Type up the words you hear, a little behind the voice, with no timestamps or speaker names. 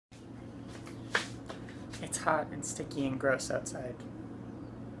It's hot and sticky and gross outside.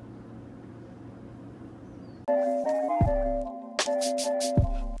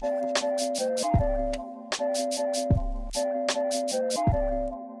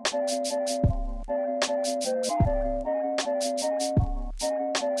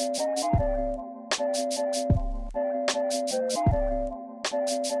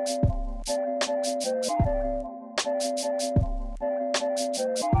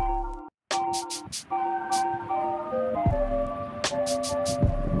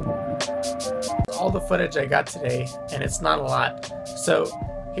 All the footage I got today, and it's not a lot. So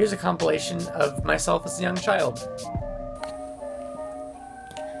here's a compilation of myself as a young child.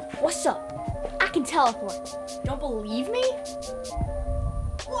 What's up? I can teleport. Don't believe me?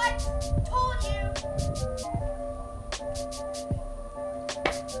 What? Told you!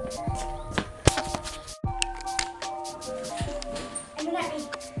 Aim it at me.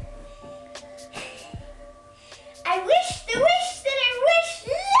 I wish the wish that I wished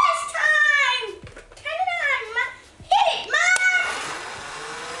last time! Turn it on, Ma. Hit it, Ma!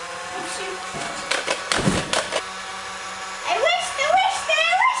 Oh, shoot. I wish the wish that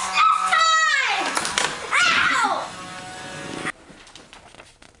I wished last time! Ow!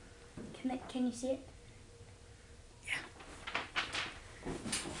 Can you see it? Yeah.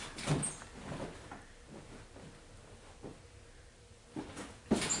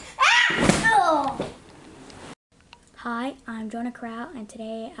 Hi, I'm Jonah Corral, and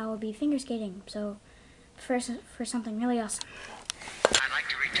today I will be finger skating. So, first for something really awesome. I'd like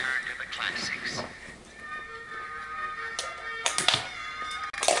to return to the classics.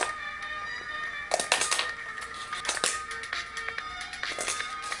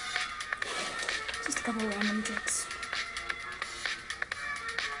 Just a couple random tricks.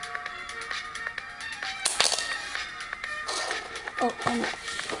 Oh, and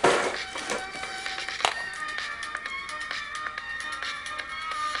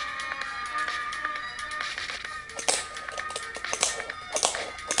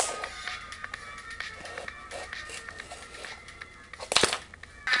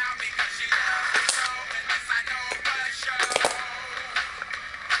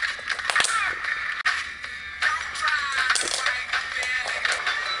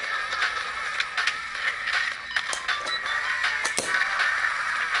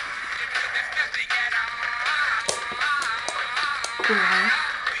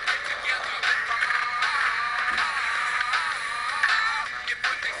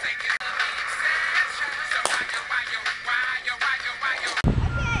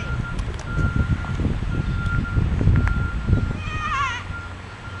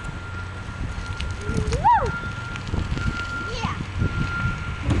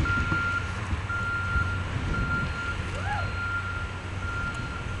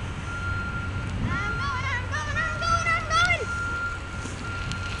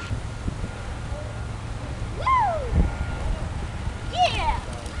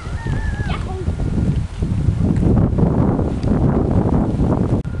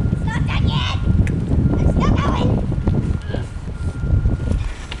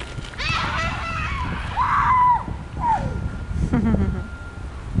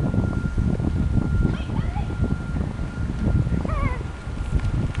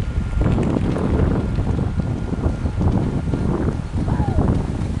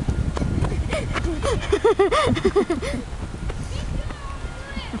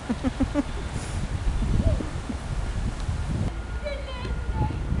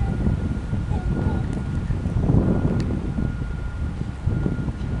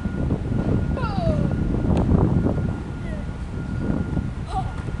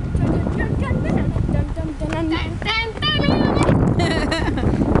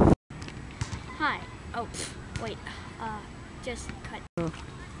hi. Oh, wait. Just cut.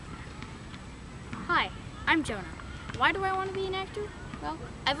 Hi, I'm Jonah. Why do I want to be an actor? Well,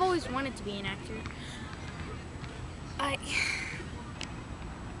 I've always wanted to be an actor.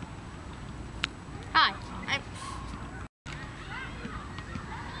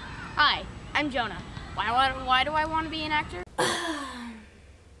 Hi, I'm Jonah. Why do I want to be an actor?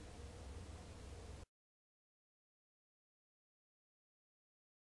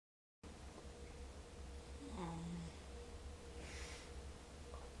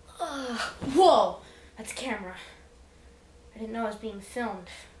 Whoa! That's a camera. I didn't know I was being filmed.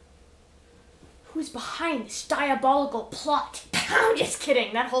 Who's behind this diabolical plot? I'm just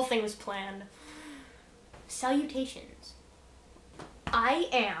kidding. That whole thing was planned. Salutations. I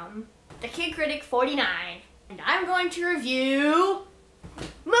am the Kid Critic 49, and I'm going to review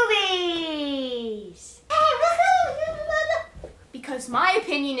movies! Because my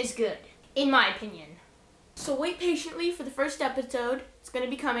opinion is good. In my opinion. So wait patiently for the first episode. It's gonna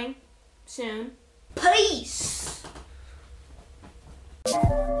be coming soon. Peace!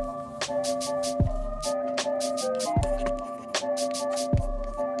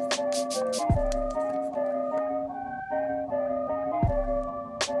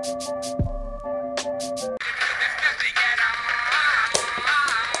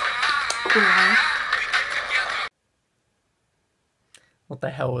 What the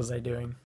hell was I doing?